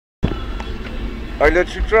I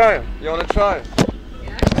let you try. You wanna try?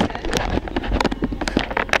 Yeah,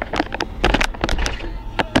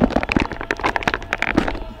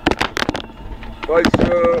 Well, it's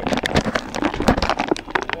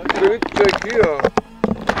a bit tricky.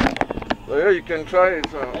 So yeah, you can try it.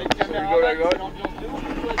 So you go like that.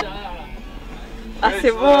 Ah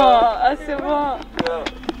c'est bon, ah c'est bon. Yeah.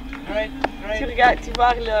 Tu regardes, tu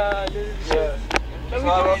vois le Yeah.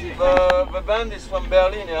 The band is from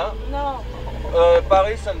Berlin, yeah? No.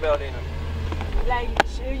 Paris and Berlin. Like,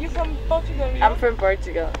 you from Portugal? I'm from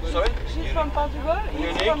Portugal. Sorry? She's from Portugal, he's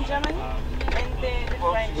Unique. from Germany, and the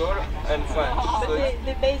French. Portugal and France. But So,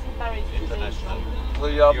 they're based in Paris. so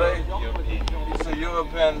you are based. It's a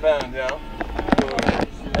European band, yeah? So,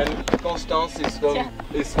 and Constance is from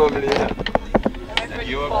Lille. And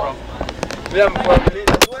you are from? Yeah, I'm from Lille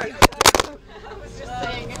as well.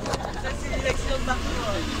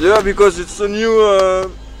 Yeah, because it's a new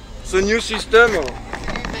system,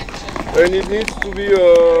 and it needs to be.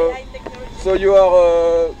 So you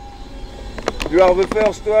are the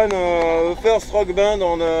first one, the first rock band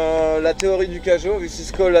on La Théorie du Cajot. This is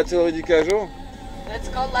called La Théorie du Cajot. That's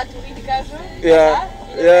called La Théorie du Cajot? Yeah,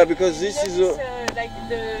 yeah, because this is like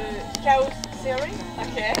the chaos theory.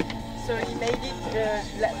 Okay. So he made it,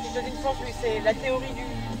 because in France we say La Théorie du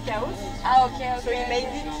Chaos. Ah, okay, okay. So he made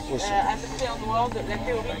it as a play on word, La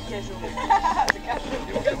Théorie du Cajot.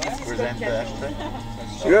 Present the ashtray?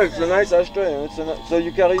 yeah, it's a nice ashtray. So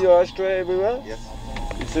you carry your ashtray everywhere? Yes.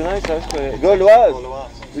 It's a nice ashtray. Gauloise.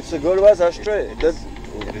 Gauloise. It's a Gauloise ashtray. It is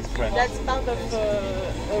French. That's part of a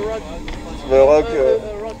rock. The rock.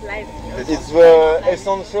 Rock life. It's the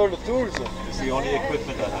essential tools. It's the only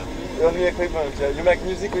equipment I have. The only equipment. You make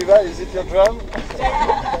music with that? Is it your drum?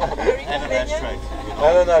 Very And an convenient. ashtray.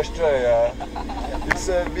 And an ashtray. It's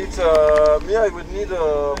a bit. Me, I would need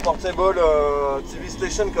a portable TV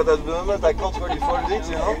station because at the moment I can't really fold it.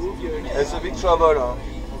 You know, it's a big trouble.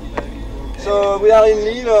 So we are in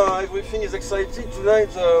Lille. Everything is exciting tonight.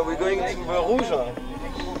 We're going to the Rouge.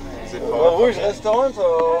 Is it The far? Rouge restaurant.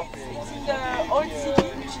 It's in the old city,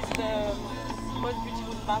 which is the most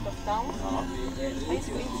beautiful part of town. It's a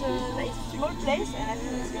small place, and I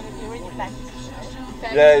think it's going to be really packed.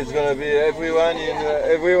 Yeah, it's gonna be everyone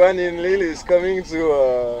in Lille is coming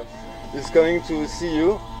to see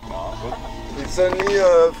you. It's only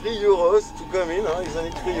 €3 to come in. It's only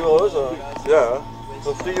 €3. Yeah.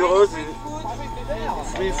 So €3 is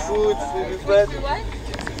free food, free buffet. Free what?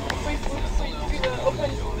 Free food, free open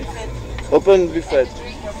buffet. Open buffet.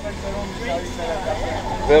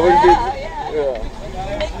 There will be. Yeah.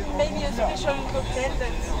 Maybe a special cocktail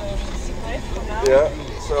that's secret for now. Yeah.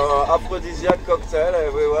 So aphrodisiac cocktail.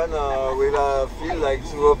 Everyone will feel like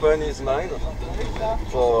to open his mind.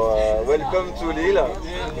 So welcome to Lille.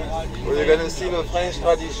 We're gonna see the French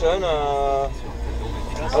tradition of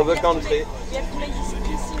the country. We have to make this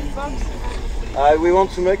kissing box. We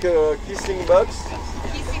want to make a kissing box.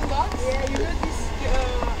 Kissing box? Yeah, you know this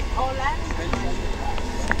Orlan?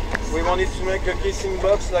 We wanted to make a kissing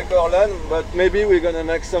box like Orlan, but maybe we're gonna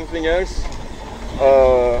make something else.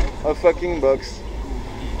 A fucking box.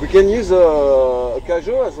 We can use a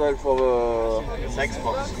cajot as well for Sex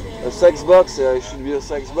box. a sex box. Yeah, it should be a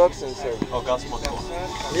sex box instead. Orgasm box.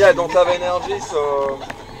 Yeah, I don't have energy, so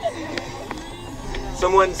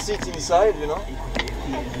someone sit inside, you know,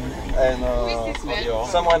 and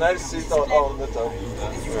someone else sit on the top.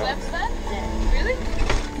 Really?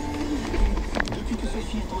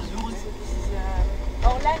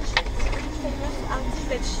 Orlan, she's a famous artist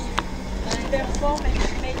that she performed and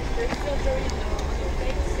she made the surgery in the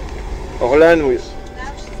face. Orlan with. Now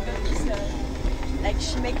she's got this, like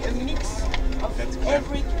she make a mix of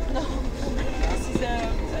every, no, this is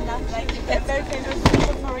an art, like a very famous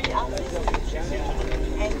contemporary artist.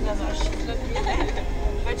 And no, she's not doing that,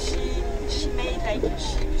 but she made like,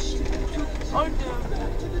 she took all the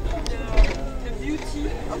beauty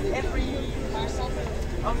of every person,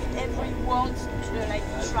 of every world, like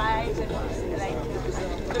tribes and like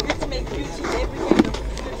the ultimate beauty, every kind of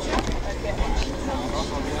culture.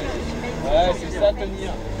 Ouais, c'est ça,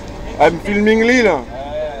 tenir. I'm filming Lille. All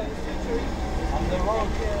the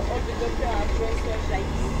doctors are dressed up like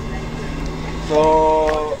this. So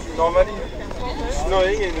normally it's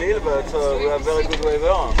snowing in Lille, but we have very good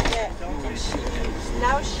weather. Yeah.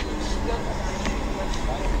 Now she got.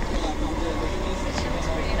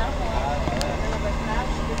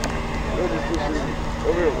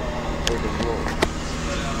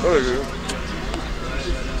 Oh,